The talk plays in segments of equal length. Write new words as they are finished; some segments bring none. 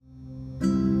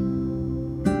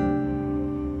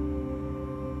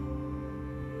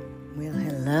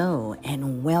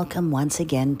welcome once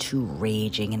again to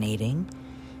Raging and Eating.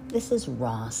 This is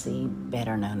Rossi,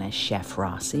 better known as Chef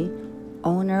Rossi,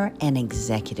 owner and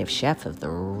executive chef of the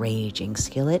Raging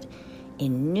Skillet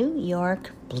in New York,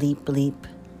 bleep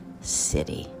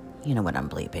city. You know what I'm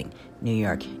bleeping. New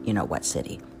York, you know what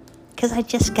city. Because I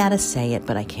just gotta say it,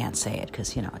 but I can't say it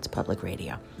because, it's public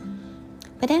radio.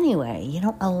 But anyway,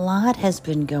 a lot has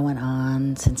been going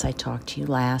on since I talked to you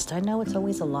last. I know it's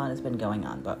always a lot has been going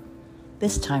on, but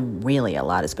this time really a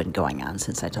lot has been going on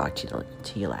since I talked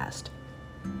to you last.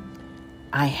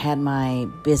 I had my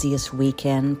busiest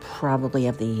weekend probably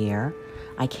of the year.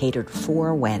 I catered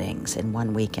 4 weddings in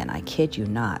one weekend. I kid you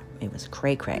not. It was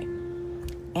cray-cray.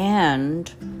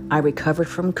 And I recovered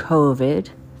from COVID,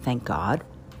 thank God.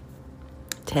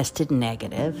 Tested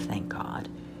negative, thank God.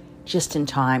 Just in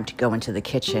time to go into the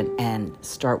kitchen and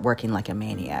start working like a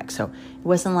maniac. So it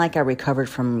wasn't like I recovered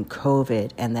from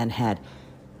COVID and then had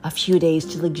a few days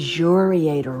to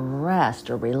luxuriate or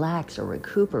rest or relax or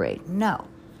recuperate. No,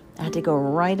 I had to go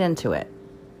right into it.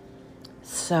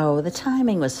 So the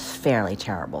timing was fairly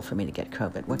terrible for me to get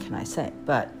COVID. What can I say?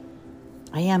 But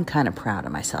I am kind of proud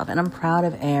of myself, and I'm proud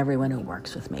of everyone who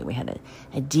works with me. We had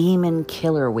a demon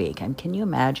killer week. And can you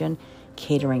imagine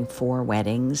catering 4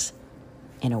 weddings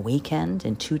in a weekend,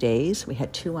 in 2 days? We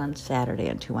had 2 on Saturday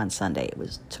and 2 on Sunday. It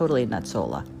was totally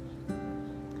nutsola.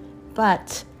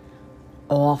 But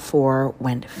all 4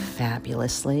 went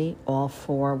fabulously. All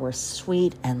 4 were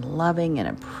sweet and loving and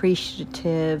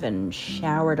appreciative and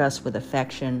showered us with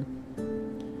affection.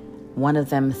 One of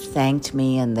them thanked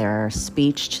me in their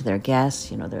speech to their guests,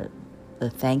 the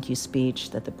thank you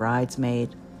speech that the brides made.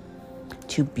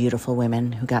 2 beautiful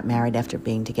women who got married after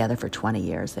being together for 20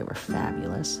 years. They were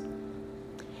fabulous.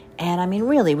 And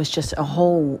really, it was just a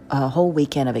whole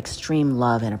weekend of extreme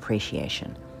love and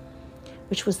appreciation,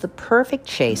 which was the perfect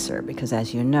chaser because,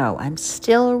 as you know, I'm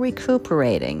still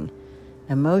recuperating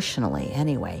emotionally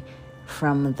anyway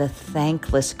from the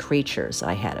thankless creatures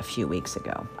I had a few weeks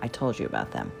ago. I told you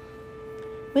about them.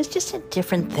 It was just a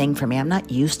different thing for me. I'm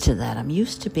not used to that. I'm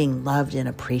used to being loved and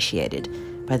appreciated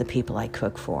by the people I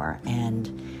cook for.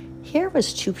 And here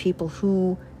was 2 people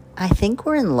who I think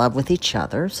were in love with each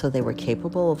other, so they were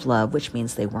capable of love, which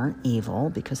means they weren't evil,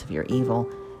 because if you're evil,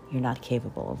 you're not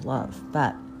capable of love.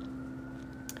 But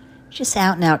just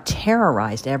out and out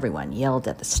terrorized everyone, yelled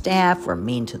at the staff, were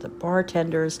mean to the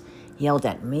bartenders, yelled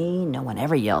at me. No one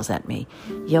ever yells at me.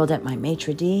 Yelled at my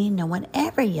maitre d'. No one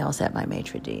ever yells at my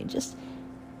maitre d'. Just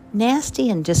nasty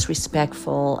and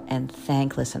disrespectful and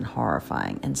thankless and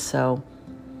horrifying. And so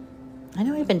I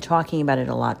know I've been talking about it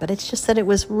a lot, but it's just that it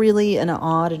was really an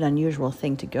odd and unusual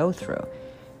thing to go through.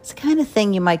 It's the kind of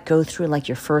thing you might go through like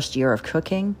your first year of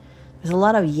cooking. There's a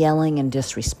lot of yelling and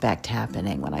disrespect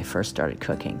happening when I first started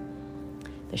cooking.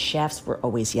 The chefs were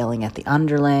always yelling at the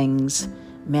underlings.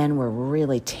 Men were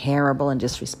really terrible and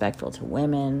disrespectful to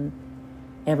women.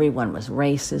 Everyone was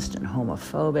racist and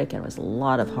homophobic, and it was a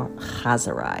lot of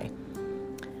chazarai.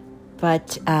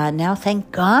 But now,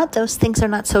 thank God, those things are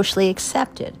not socially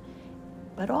accepted.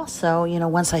 But also,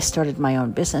 once I started my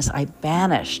own business, I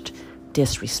banished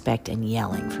disrespect and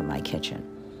yelling from my kitchen.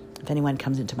 If anyone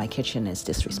comes into my kitchen and is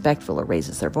disrespectful or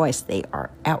raises their voice, they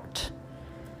are out.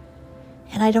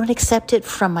 And I don't accept it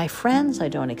from my friends. I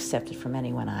don't accept it from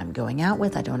anyone I'm going out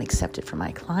with. I don't accept it from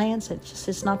my clients.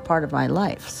 It's not part of my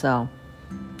life. So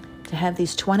to have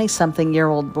these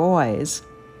 20-something-year-old boys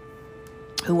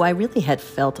who I really had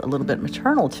felt a little bit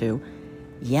maternal to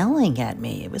yelling at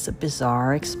me, it was a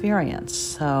bizarre experience.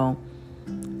 So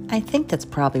I think that's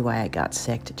probably why I got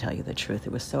sick, to tell you the truth.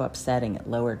 It was so upsetting, it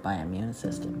lowered my immune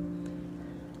system.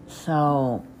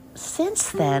 So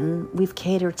since then, we've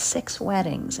catered 6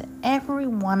 weddings, every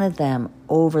one of them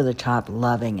over the top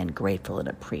loving and grateful and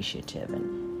appreciative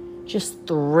and just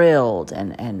thrilled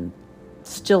and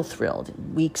still thrilled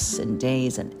weeks and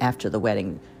days and after the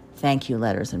wedding, thank you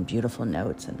letters and beautiful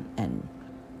notes and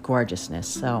gorgeousness.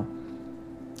 So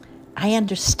I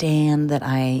understand that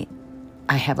I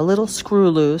have a little screw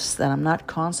loose, that I'm not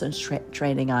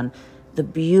concentrating on the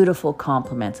beautiful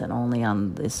compliments and only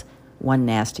on this one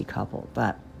nasty couple.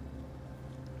 But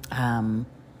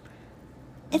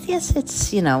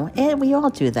we all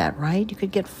do that, right? You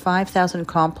could get 5,000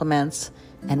 compliments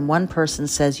and one person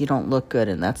says you don't look good,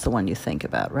 and that's the one you think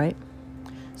about, right?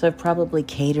 So I've probably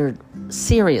catered,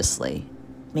 seriously,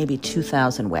 maybe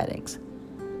 2,000 weddings.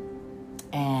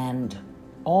 And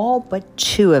all but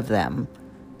 2 of them,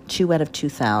 2 out of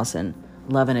 2,000,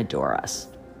 love and adore us.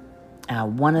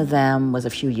 One of them was a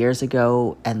few years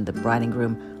ago, and the bride and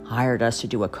groom hired us to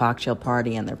do a cocktail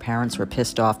party, and their parents were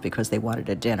pissed off because they wanted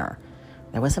a dinner.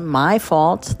 That wasn't my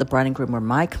fault. The bride and groom were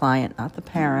my client, not the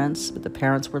parents. But the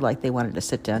parents were like, they wanted to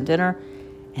sit down dinner,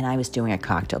 and I was doing a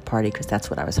cocktail party because that's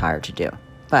what I was hired to do.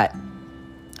 But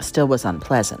still was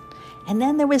unpleasant. And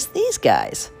then there was these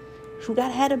guys who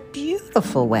had a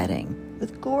beautiful wedding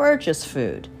with gorgeous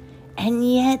food, and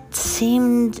yet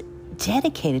seemed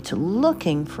dedicated to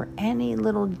looking for any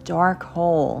little dark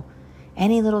hole,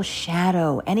 any little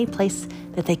shadow, any place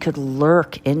that they could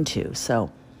lurk into.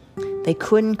 So they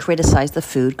couldn't criticize the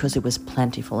food because it was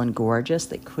plentiful and gorgeous.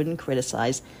 They couldn't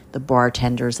criticize the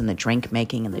bartenders and the drink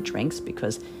making and the drinks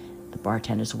because the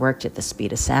bartenders worked at the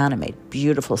speed of sound and made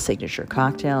beautiful signature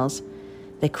cocktails.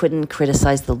 They couldn't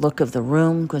criticize the look of the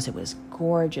room because it was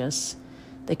gorgeous.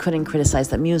 They couldn't criticize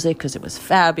the music because it was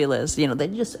fabulous. They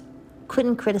just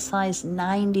couldn't criticize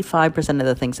 95% of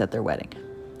the things at their wedding.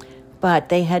 But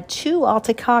they had two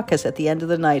altacacas at the end of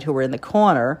the night who were in the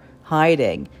corner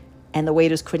hiding, and the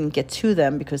waiters couldn't get to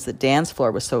them because the dance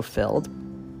floor was so filled,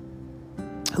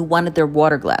 who wanted their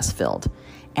water glass filled.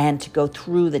 And to go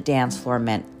through the dance floor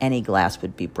meant any glass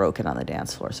would be broken on the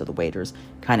dance floor. So the waiters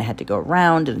kind of had to go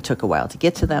around, and it took a while to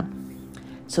get to them.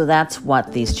 So that's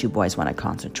what these two boys want to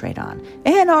concentrate on.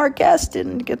 And our guests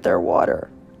didn't get their water.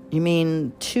 You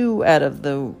mean 2 out of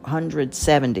the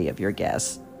 170 of your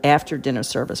guests, after dinner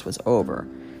service was over,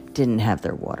 didn't have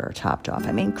their water topped off.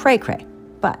 I mean, cray-cray.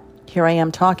 But here I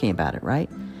am talking about it, right?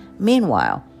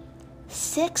 Meanwhile,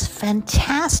 6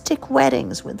 fantastic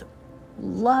weddings with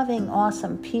loving,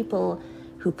 awesome people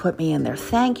who put me in their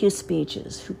thank you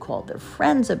speeches, who called their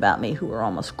friends about me, who were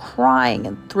almost crying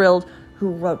and thrilled, who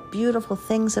wrote beautiful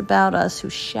things about us, who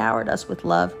showered us with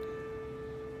love.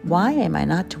 Why am I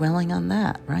not dwelling on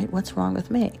that, right? What's wrong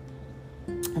with me?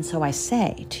 And so I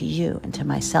say to you and to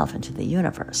myself and to the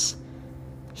universe,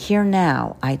 here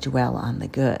now I dwell on the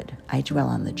good, I dwell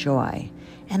on the joy,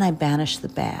 and I banish the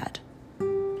bad.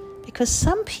 Because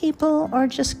some people are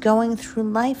just going through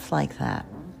life like that.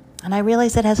 And I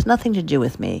realize that has nothing to do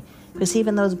with me. Because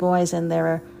even those boys in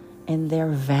their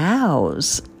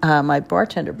vows, my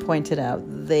bartender pointed out,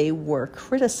 they were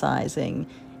criticizing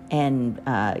and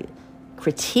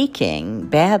critiquing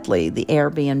badly the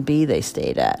Airbnb they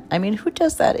stayed at. I mean, who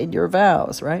does that in your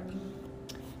vows, right?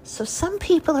 So some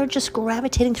people are just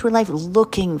gravitating through life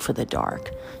looking for the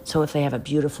dark. So if they have a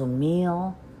beautiful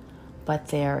meal, but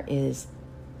there is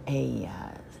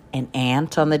an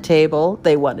ant on the table,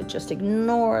 they want to just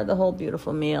ignore the whole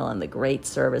beautiful meal and the great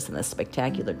service and the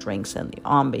spectacular drinks and the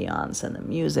ambiance and the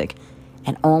music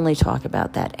and only talk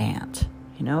about that ant.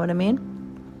 You know what I mean?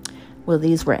 Well,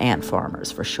 these were ant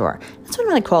farmers for sure. That's what I'm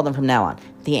going to call them from now on,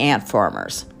 the ant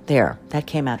farmers. There, that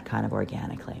came out kind of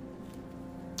organically.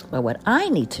 But what I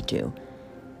need to do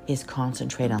is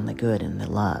concentrate on the good and the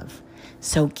love.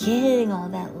 So getting all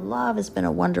that love has been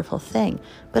a wonderful thing,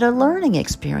 but a learning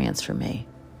experience for me.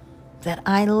 That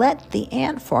I let the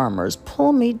ant farmers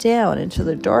pull me down into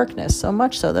the darkness so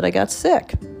much so that I got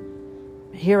sick.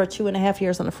 Here are 2.5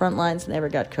 years on the front lines, never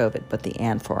got COVID, but the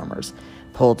ant farmers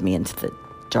pulled me into the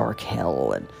dark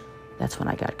hell, and that's when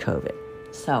I got COVID.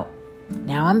 So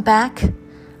now I'm back.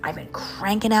 I've been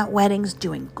cranking out weddings,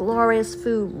 doing glorious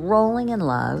food, rolling in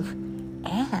love,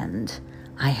 and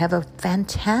I have a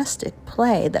fantastic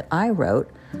play that I wrote,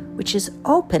 which is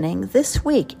opening this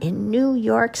week in New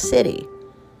York City.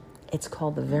 It's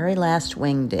called The Very Last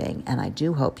Wingding, and I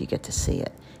do hope you get to see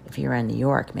it. If you're in New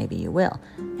York, maybe you will.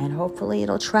 And hopefully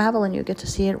it'll travel and you'll get to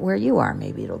see it where you are.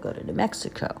 Maybe it'll go to New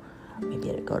Mexico. Maybe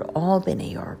it'll go to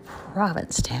Albany or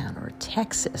Provincetown or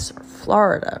Texas or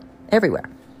Florida, everywhere.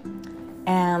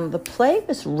 And the play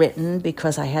was written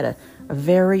because I had a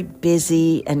very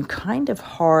busy and kind of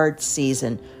hard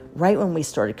season right when we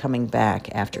started coming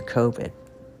back after COVID.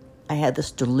 I had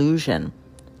this delusion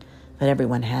that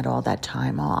everyone had all that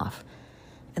time off.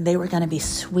 And they were going to be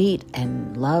sweet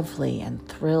and lovely and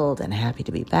thrilled and happy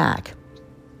to be back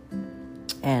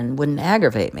and wouldn't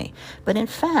aggravate me. But in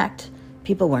fact,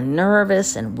 people were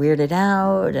nervous and weirded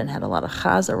out and had a lot of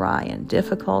chazarai and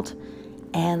difficult.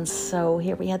 And so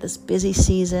here we had this busy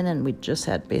season, and we just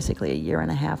had basically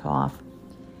 1.5 years off.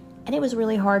 And it was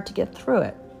really hard to get through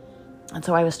it. And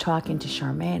so I was talking to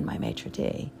Charmaine, my maitre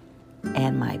d',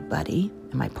 and my buddy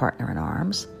and my partner in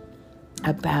arms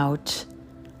about,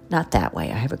 not that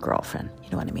way, I have a girlfriend, you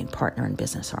know what I mean, partner in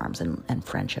business arms and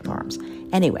friendship arms.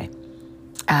 Anyway,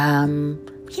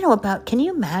 about, can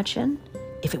you imagine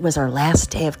if it was our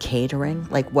last day of catering,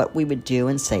 like what we would do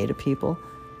and say to people?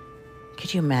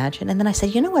 Could you imagine? And then I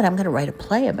said, you know what, I'm going to write a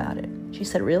play about it. She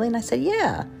said, really? And I said,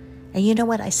 yeah. And you know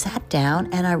what, I sat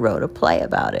down and I wrote a play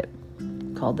about it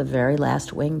called The Very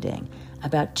Last Wingding,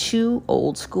 about 2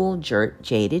 old school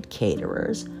jaded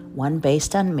caterers One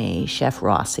based on me, Chef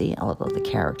Rossi, although the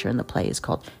character in the play is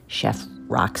called Chef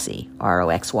Roxy,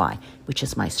 Roxy, which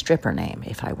is my stripper name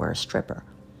if I were a stripper.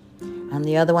 And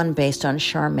the other one based on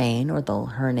Charmaine, although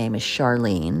her name is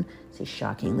Charlene. She's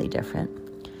shockingly different.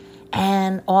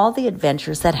 And all the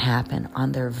adventures that happen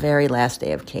on their very last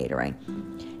day of catering.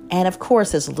 And of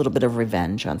course, there's a little bit of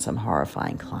revenge on some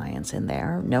horrifying clients in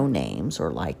there. No names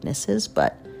or likenesses,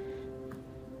 but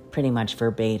pretty much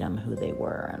verbatim who they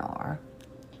were and are.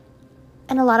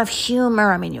 And a lot of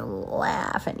humor. I mean, you'll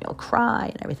laugh and you'll cry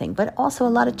and everything, but also a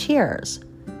lot of tears.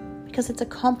 Because it's a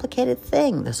complicated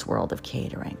thing, this world of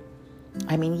catering.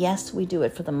 I mean, yes, we do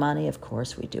it for the money. Of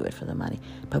course we do it for the money.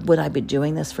 But would I be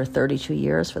doing this for 32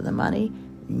 years for the money?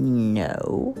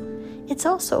 No. It's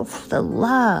also for the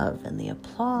love and the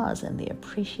applause and the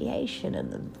appreciation and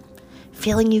the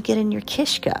feeling you get in your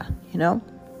kishka, you know?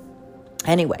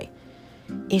 Anyway,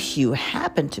 if you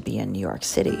happen to be in New York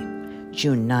City,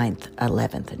 June 9th,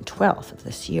 11th, and 12th of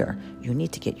this year, you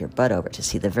need to get your butt over to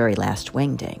see The Very Last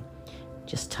Wingding.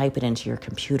 Just type it into your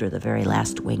computer, The Very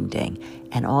Last Wingding,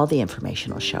 and all the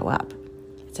information will show up.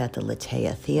 It's at the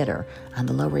Litea Theater on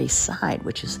the Lower East Side,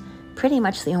 which is pretty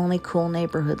much the only cool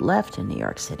neighborhood left in New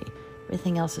York City.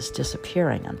 Everything else is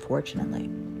disappearing, unfortunately.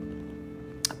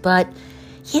 But,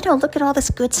 look at all this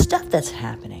good stuff that's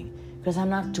happening, because I'm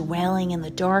not dwelling in the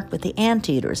dark with the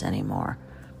anteaters anymore.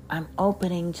 I'm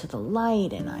opening to the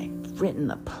light, and I've written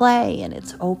the play, and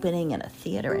it's opening in a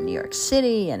theater in New York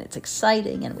City, and it's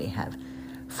exciting, and we have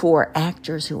 4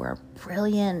 actors who are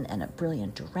brilliant, and a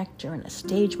brilliant director, and a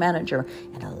stage manager,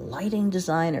 and a lighting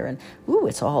designer, and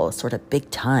it's all sort of big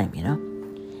time,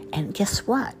 And guess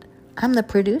what? I'm the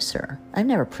producer. I've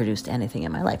never produced anything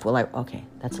in my life. Well,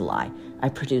 that's a lie. I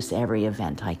produce every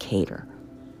event I cater.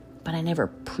 But I never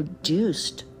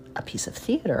produced a piece of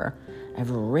theater.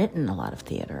 I've written a lot of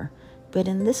theater. But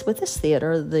with this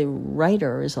theater, the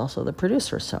writer is also the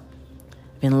producer. So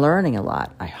I've been learning a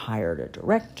lot. I hired a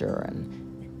director,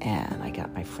 and I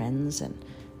got my friends and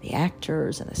the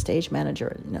actors and the stage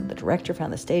manager. The director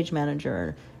found the stage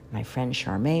manager. My friend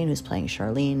Charmaine, who's playing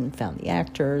Charlene, found the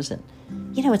actors. And,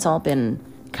 it's all been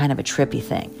kind of a trippy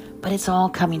thing. But it's all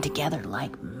coming together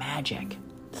like magic.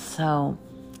 So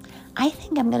I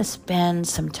think I'm going to spend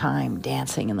some time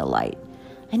dancing in the light.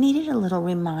 I needed a little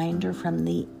reminder from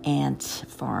the ant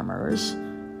farmers,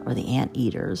 or the ant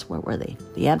eaters. What were they?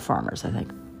 The ant farmers, I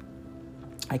think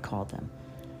I called them,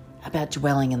 about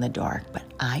dwelling in the dark, but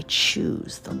I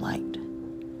choose the light.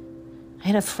 I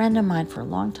had a friend of mine for a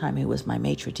long time who was my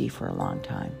maitre d' for a long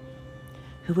time,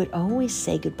 who would always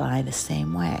say goodbye the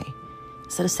same way.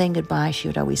 Instead of saying goodbye, she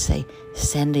would always say,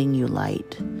 sending you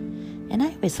light. And I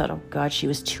always thought, oh God, she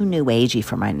was too new agey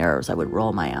for my nerves. I would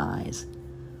roll my eyes.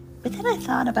 But then I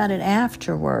thought about it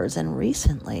afterwards and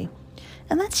recently,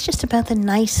 and that's just about the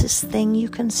nicest thing you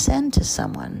can send to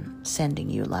someone, sending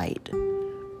you light.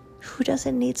 Who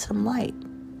doesn't need some light?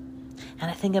 And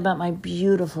I think about my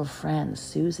beautiful friend,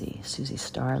 Susie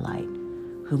Starlight,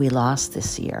 who we lost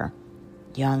this year,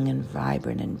 young and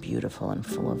vibrant and beautiful and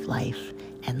full of life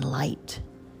and light,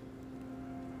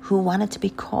 who wanted to be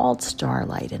called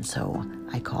Starlight, and so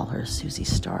I call her Susie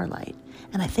Starlight.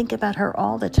 And I think about her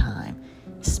all the time,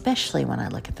 especially when I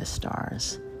look at the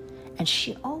stars. And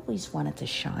she always wanted to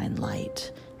shine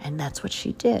light, and that's what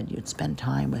she did. You'd spend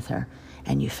time with her,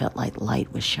 and you felt like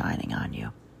light was shining on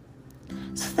you.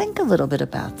 So think a little bit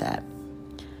about that.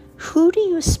 Who do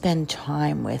you spend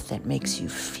time with that makes you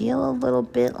feel a little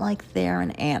bit like they're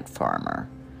an ant farmer?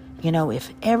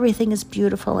 If everything is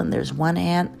beautiful and there's one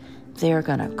ant, they're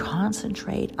going to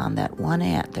concentrate on that one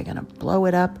ant. They're going to blow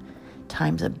it up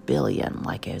times 1 billion,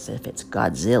 like as if it's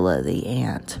Godzilla the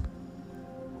ant.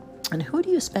 And who do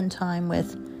you spend time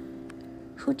with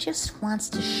who just wants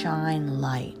to shine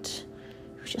light,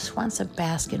 who just wants to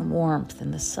bask in warmth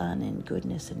in the sun and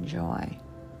goodness and joy?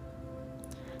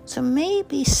 So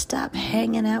maybe stop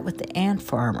hanging out with the ant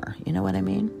farmer, you know what I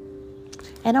mean?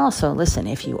 And also, listen,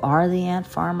 if you are the ant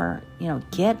farmer,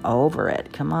 get over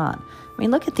it. Come on. I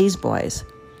mean, look at these boys.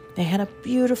 They had a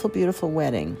beautiful, beautiful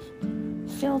wedding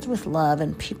filled with love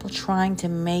and people trying to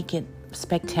make it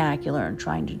spectacular and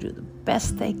trying to do the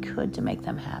best they could to make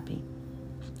them happy.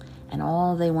 And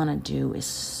all they want to do is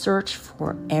search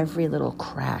for every little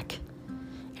crack,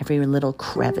 every little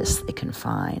crevice they can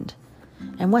find.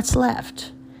 And what's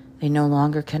left? They no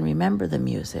longer can remember the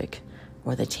music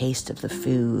or the taste of the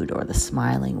food or the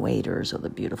smiling waiters or the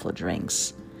beautiful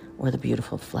drinks or the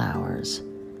beautiful flowers.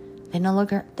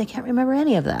 They can't remember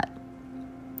any of that.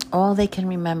 All they can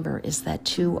remember is that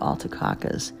 2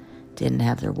 Altacacas didn't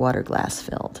have their water glass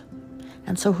filled.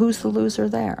 And so who's the loser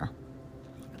there?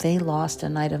 They lost a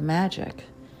night of magic.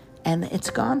 and it's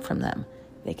gone from them.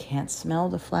 They can't smell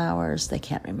the flowers. They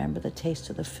can't remember the taste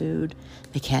of the food.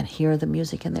 They can't hear the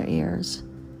music in their ears.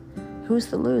 Who's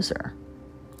the loser?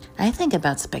 I think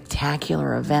about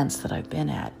spectacular events that I've been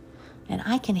at, and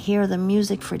I can hear the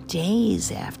music for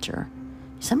days after,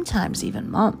 sometimes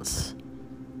even months.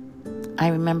 I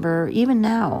remember, even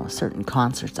now, certain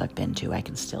concerts I've been to, I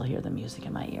can still hear the music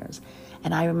in my ears.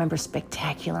 And I remember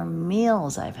spectacular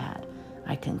meals I've had.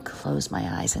 I can close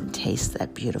my eyes and taste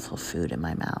that beautiful food in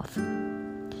my mouth.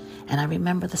 And I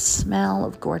remember the smell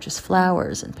of gorgeous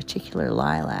flowers, in particular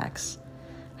lilacs.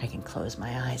 I can close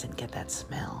my eyes and get that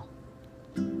smell.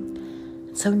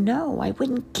 So no, I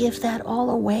wouldn't give that all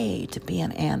away to be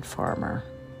an ant farmer.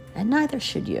 And neither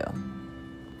should you.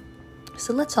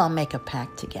 So let's all make a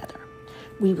pact together.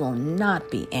 We will not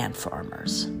be ant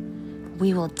farmers.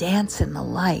 We will dance in the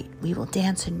light. We will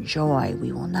dance in joy.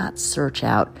 We will not search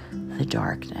out the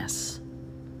darkness.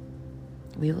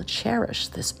 We will cherish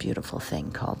this beautiful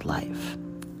thing called life.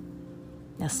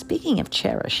 Now, speaking of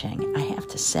cherishing, I have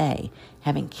to say,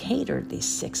 having catered these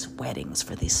 6 weddings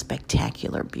for these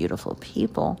spectacular, beautiful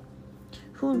people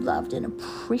who loved and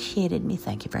appreciated me,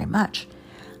 thank you very much,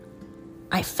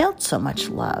 I felt so much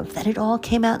love that it all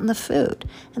came out in the food.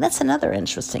 And that's another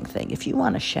interesting thing. If you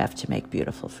want a chef to make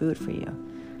beautiful food for you,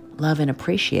 love and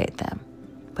appreciate them.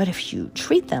 But if you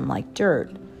treat them like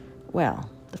dirt, well,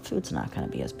 the food's not going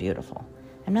to be as beautiful.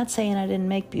 I'm not saying I didn't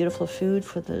make beautiful food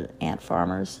for the ant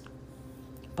farmers,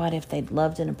 but if they'd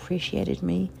loved and appreciated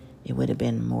me, it would have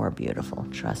been more beautiful,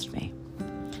 trust me.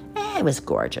 It was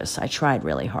gorgeous. I tried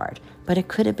really hard, but it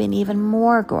could have been even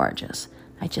more gorgeous.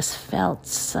 I just felt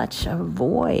such a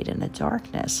void in the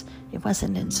darkness. It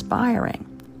wasn't inspiring.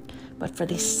 But for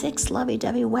these 6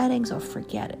 lovey-dovey weddings, oh,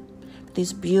 forget it.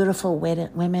 These beautiful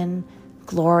women,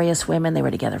 glorious women, they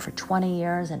were together for 20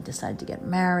 years and decided to get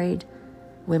married.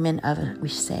 Women of, we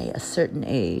say, a certain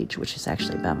age, which is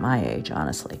actually about my age,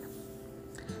 honestly.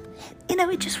 You know,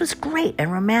 it just was great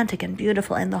and romantic and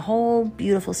beautiful, and the whole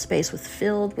beautiful space was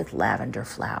filled with lavender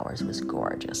flowers. It was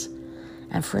gorgeous.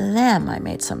 And for them, I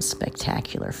made some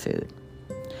spectacular food.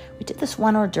 We did this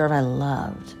one hors d'oeuvre I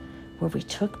loved, where we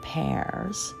took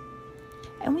pears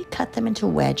and we cut them into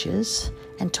wedges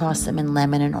and tossed them in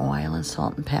lemon and oil and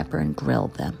salt and pepper and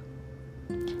grilled them.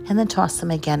 And then tossed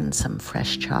them again in some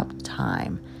fresh chopped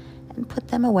thyme and put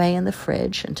them away in the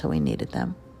fridge until we needed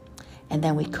them. And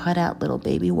then we cut out little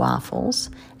baby waffles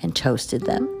and toasted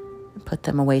them and put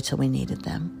them away till we needed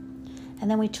them. And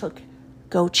then we took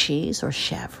goat cheese or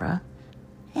chèvre,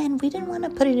 and we didn't want to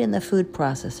put it in the food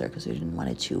processor because we didn't want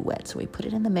it too wet. So we put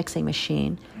it in the mixing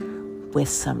machine with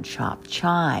some chopped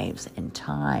chives and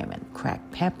thyme and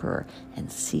cracked pepper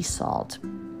and sea salt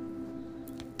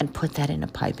and put that in a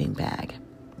piping bag.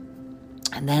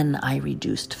 And then I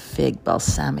reduced fig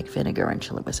balsamic vinegar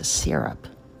until it was a syrup.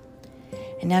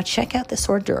 And now check out this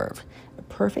hors d'oeuvre. A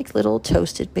perfect little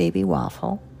toasted baby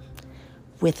waffle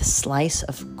with a slice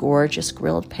of gorgeous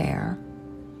grilled pear,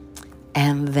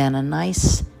 and then a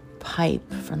nice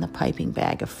pipe from the piping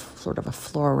bag, of sort of a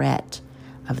floret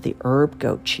of the herb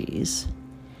goat cheese,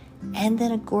 and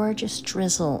then a gorgeous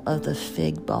drizzle of the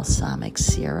fig balsamic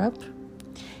syrup,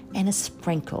 and a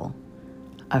sprinkle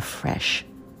of fresh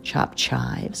chopped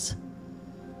chives,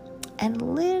 and a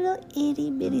little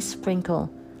itty-bitty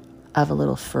sprinkle of a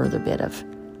little further bit of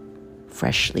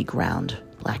freshly ground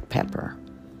black pepper.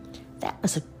 That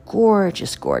was a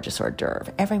gorgeous, gorgeous hors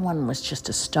d'oeuvre. Everyone was just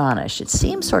astonished. It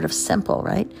seemed sort of simple,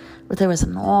 right? But there was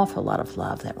an awful lot of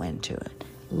love that went into it.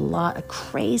 A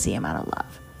crazy amount of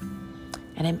love.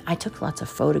 And I took lots of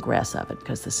photographs of it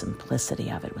because the simplicity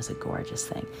of it was a gorgeous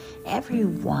thing.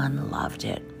 Everyone loved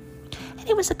it. And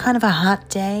it was a kind of a hot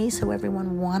day, so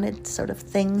everyone wanted sort of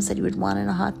things that you would want in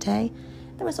a hot day.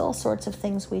 There was all sorts of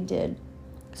things we did.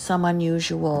 Some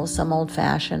unusual, some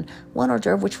old-fashioned. One hors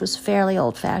d'oeuvre, which was fairly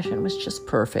old-fashioned, was just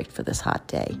perfect for this hot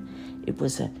day. It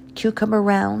was a cucumber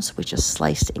rounds. We just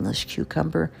sliced English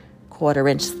cucumber 1/4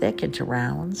 inch thick into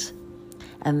rounds.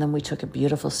 And then we took a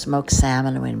beautiful smoked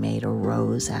salmon and we made a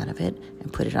rose out of it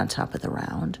and put it on top of the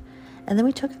round. And then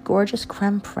we took a gorgeous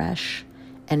creme fraiche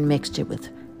and mixed it with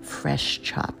fresh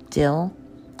chopped dill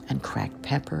and cracked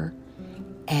pepper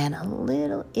and a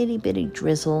little itty-bitty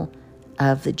drizzle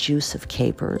of the juice of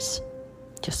capers,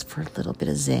 just for a little bit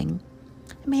of zing.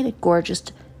 I made a gorgeous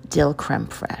dill creme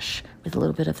fraiche with a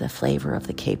little bit of the flavor of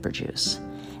the caper juice.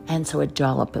 And so a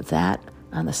dollop of that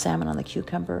on the salmon, on the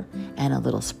cucumber, and a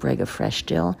little sprig of fresh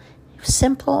dill.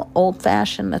 Simple,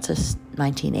 old-fashioned, that's a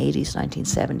 1980s,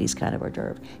 1970s kind of hors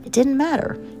d'oeuvre. It didn't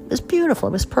matter. It was beautiful.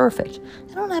 It was perfect.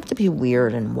 It don't have to be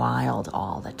weird and wild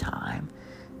all the time,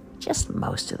 just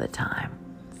most of the time.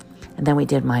 And then we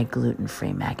did my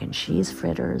gluten-free mac and cheese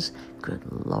fritters. Good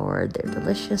Lord, they're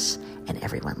delicious, and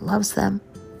everyone loves them.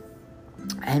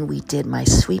 And we did my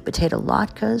sweet potato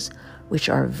latkes, which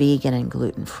are vegan and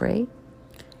gluten-free.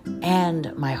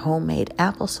 And my homemade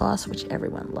applesauce, which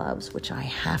everyone loves, which I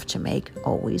have to make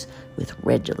always with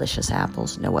red delicious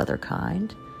apples, no other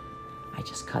kind. I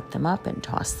just cut them up and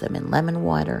toss them in lemon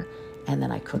water, and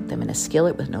then I cook them in a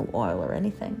skillet with no oil or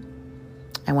anything.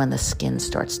 And when the skin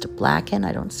starts to blacken,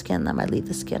 I don't skin them, I leave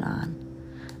the skin on.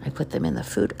 I put them in the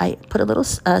food. I put a little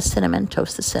cinnamon,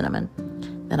 toast the cinnamon.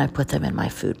 Then I put them in my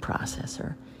food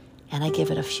processor. And I give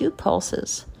it a few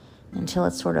pulses until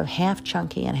it's sort of half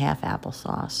chunky and half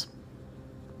applesauce.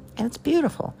 And it's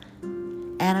beautiful.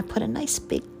 And I put a nice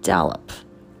big dollop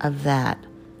of that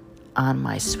on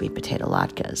my sweet potato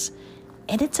latkes.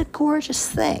 And it's a gorgeous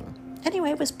thing.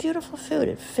 Anyway, it was beautiful food.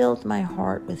 It filled my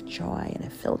heart with joy, and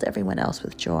it filled everyone else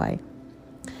with joy.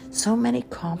 So many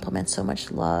compliments, so much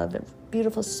love, a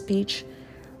beautiful speech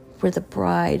where the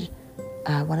bride,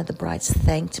 one of the brides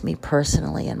thanked me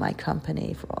personally and my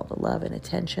company for all the love and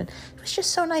attention. It was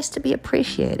just so nice to be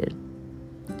appreciated.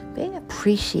 Being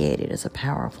appreciated is a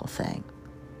powerful thing.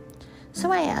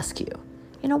 So I ask you,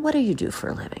 what do you do for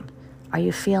a living? Are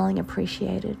you feeling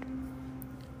appreciated?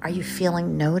 Are you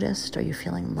feeling noticed? Are you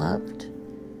feeling loved?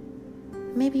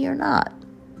 Maybe you're not.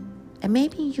 And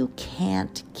maybe you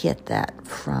can't get that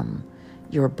from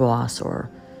your boss or,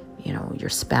 your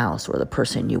spouse or the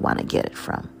person you want to get it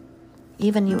from.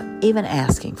 Even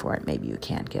asking for it, maybe you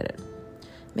can't get it.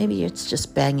 Maybe it's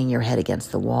just banging your head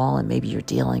against the wall, and maybe you're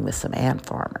dealing with some ant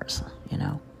farmers,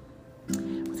 Well,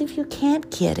 if you can't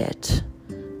get it,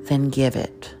 then give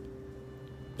it.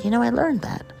 I learned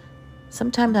that.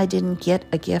 Sometimes I didn't get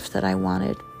a gift that I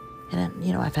wanted. And,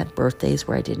 I've had birthdays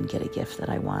where I didn't get a gift that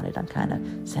I wanted. I'm kind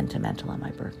of sentimental on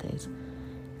my birthdays.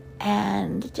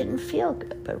 And it didn't feel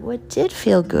good. But what did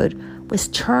feel good was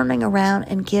turning around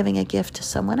and giving a gift to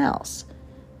someone else.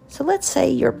 So let's say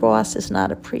your boss is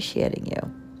not appreciating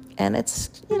you. And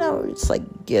it's, it's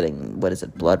like getting,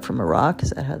 blood from a rock?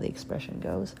 Is that how the expression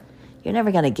goes? You're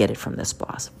never going to get it from this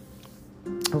boss.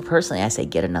 Well, personally, I say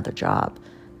get another job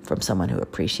from someone who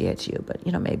appreciates you. But,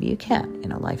 maybe you can't.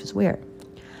 Life is weird.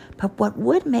 But what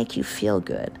would make you feel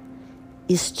good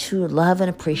is to love and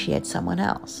appreciate someone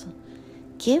else.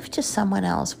 Give to someone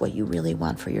else what you really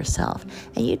want for yourself.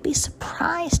 And you'd be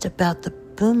surprised about the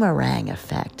boomerang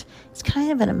effect. It's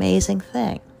kind of an amazing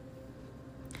thing.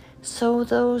 So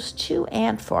those two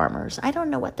ant farmers, I don't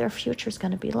know what their future is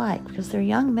going to be like because they're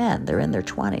young men. They're in their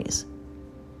 20s.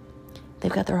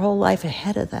 They've got their whole life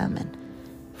ahead of them. And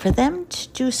for them to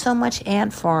do so much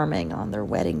ant farming on their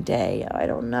wedding day, I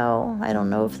don't know. I don't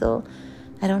know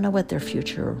what their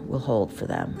future will hold for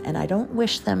them. And I don't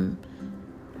wish them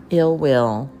ill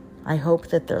will. I hope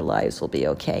that their lives will be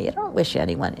okay. I don't wish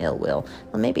anyone ill will.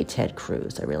 Well, maybe Ted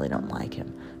Cruz. I really don't like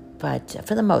him. But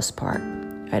for the most part,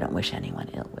 I don't wish anyone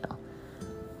ill will.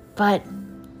 But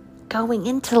going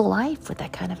into life with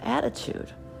that kind of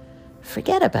attitude,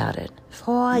 forget about it.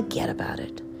 Forget about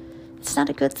it. It's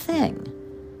not a good thing.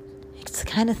 It's the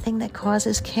kind of thing that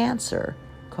causes cancer,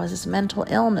 causes mental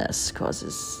illness,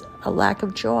 causes a lack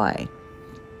of joy,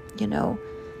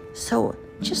 So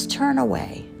just turn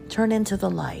away. Turn into the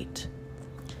light.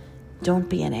 Don't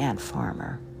be an ant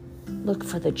farmer. Look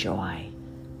for the joy.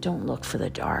 Don't look for the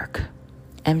dark.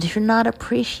 And if you're not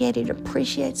appreciated,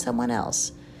 appreciate someone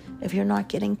else. If you're not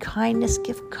getting kindness,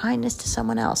 give kindness to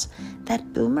someone else.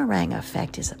 That boomerang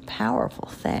effect is a powerful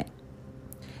thing.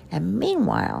 And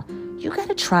meanwhile, you got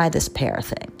to try this pear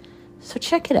thing. So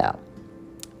check it out.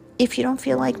 If you don't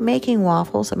feel like making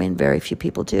waffles, very few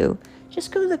people do,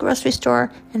 just go to the grocery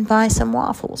store and buy some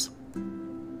waffles.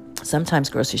 Sometimes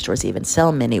grocery stores even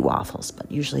sell mini waffles,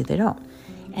 but usually they don't.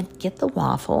 And get the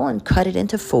waffle and cut it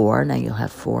into 4. Now you'll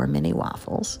have 4 mini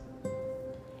waffles.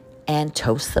 And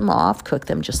toast them off, cook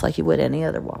them just like you would any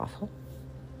other waffle.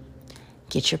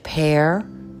 Get your pear,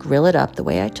 grill it up the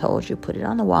way I told you, put it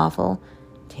on the waffle.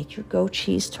 Take your goat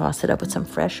cheese, toss it up with some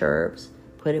fresh herbs,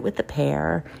 put it with the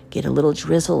pear, get a little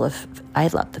drizzle of, I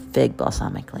love the fig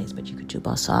balsamic glaze, but you could do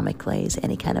balsamic glaze,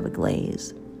 any kind of a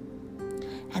glaze.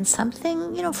 And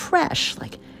something, fresh,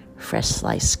 like fresh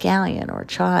sliced scallion or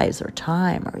chives or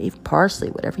thyme or even parsley,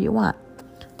 whatever you want.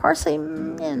 Parsley,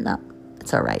 no,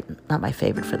 it's all right. Not my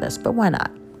favorite for this, but why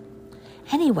not?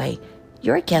 Anyway,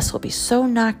 your guests will be so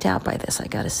knocked out by this, I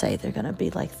got to say. They're going to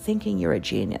be like thinking you're a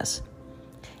genius.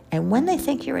 And when they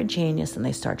think you're a genius and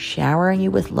they start showering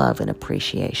you with love and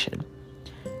appreciation,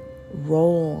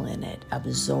 roll in it,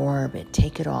 absorb it,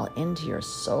 take it all into your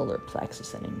solar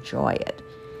plexus and enjoy it.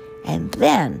 And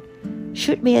then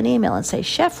shoot me an email and say,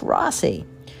 Chef Rossi,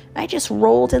 I just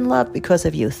rolled in love because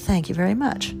of you. Thank you very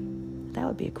much. That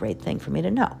would be a great thing for me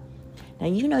to know. Now,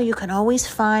 you can always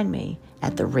find me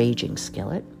at The Raging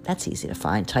Skillet. That's easy to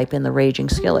find. Type in The Raging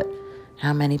Skillet.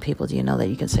 How many people do you know that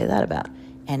you can say that about?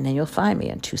 And then you'll find me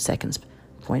in 2 seconds,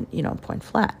 point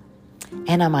flat.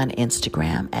 And I'm on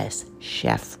Instagram as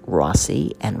Chef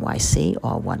Rossi NYC,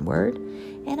 all one word.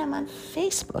 And I'm on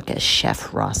Facebook as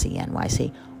Chef Rossi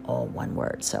NYC, all one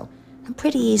word. So I'm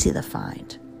pretty easy to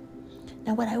find.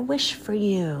 Now, what I wish for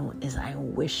you is I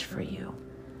wish for you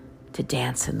to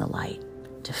dance in the light,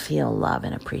 to feel love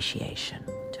and appreciation,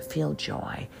 to feel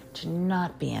joy, to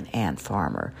not be an ant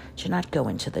farmer, to not go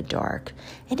into the dark.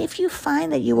 And if you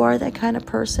find that you are that kind of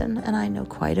person, and I know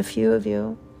quite a few of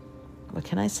you, what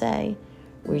can I say?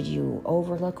 Where you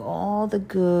overlook all the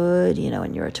good,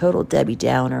 and you're a total Debbie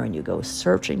Downer and you go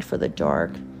searching for the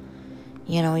dark.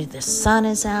 The sun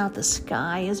is out, the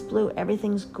sky is blue,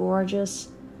 everything's gorgeous.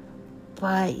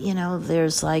 But,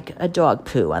 there's like a dog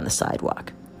poo on the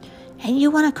sidewalk. And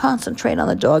you want to concentrate on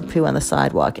the dog poo on the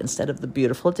sidewalk instead of the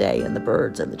beautiful day and the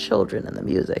birds and the children and the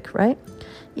music, right?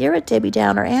 You're a Debbie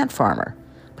Downer ant farmer.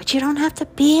 But you don't have to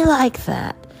be like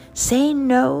that. Say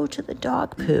no to the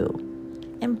dog poo.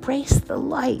 Embrace the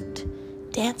light.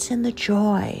 Dance in the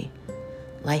joy.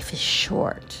 Life is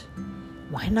short.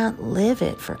 Why not live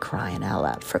it, for crying out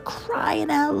loud? For crying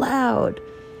out loud.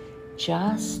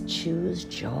 Just choose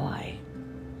joy.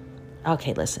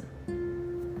 Okay, listen.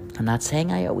 I'm not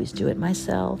saying I always do it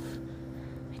myself.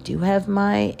 I do have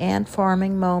my ant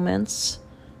farming moments.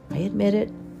 I admit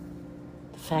it.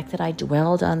 The fact that I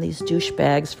dwelled on these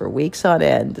douchebags for weeks on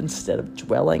end instead of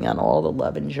dwelling on all the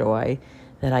love and joy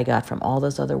that I got from all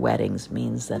those other weddings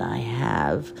means that I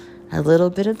have a little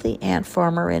bit of the ant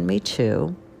farmer in me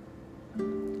too.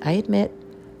 I admit,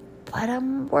 but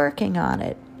I'm working on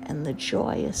it. And the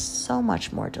joy is so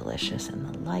much more delicious, and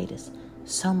the light is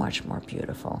so much more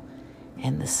beautiful.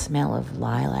 And the smell of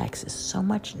lilacs is so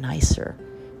much nicer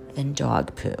than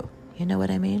dog poo. You know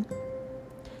what I mean?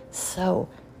 So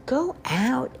go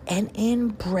out and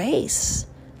embrace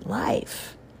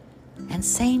life and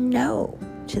say no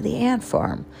to the ant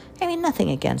farm. I mean, nothing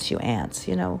against you ants,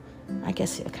 I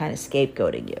guess I'm kind of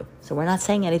scapegoating you. So we're not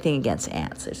saying anything against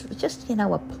ants. It's just,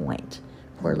 a point.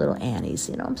 Poor little Annies.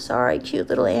 I'm sorry, cute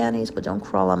little Annies, but don't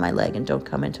crawl on my leg and don't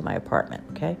come into my apartment,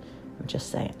 okay? I'm just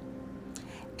saying.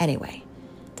 Anyway,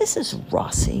 this is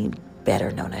Rossi,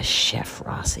 better known as Chef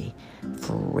Rossi,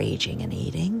 for Raging and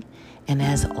Eating. And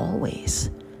as always,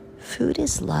 food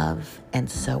is love, and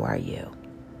so are you.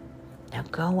 Now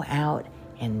go out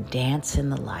and dance in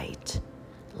the light.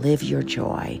 Live your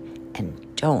joy,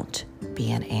 and don't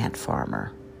be an ant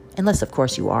farmer. Unless, of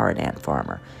course, you are an ant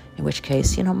farmer. In which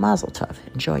case, mazel tov.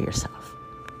 Enjoy yourself.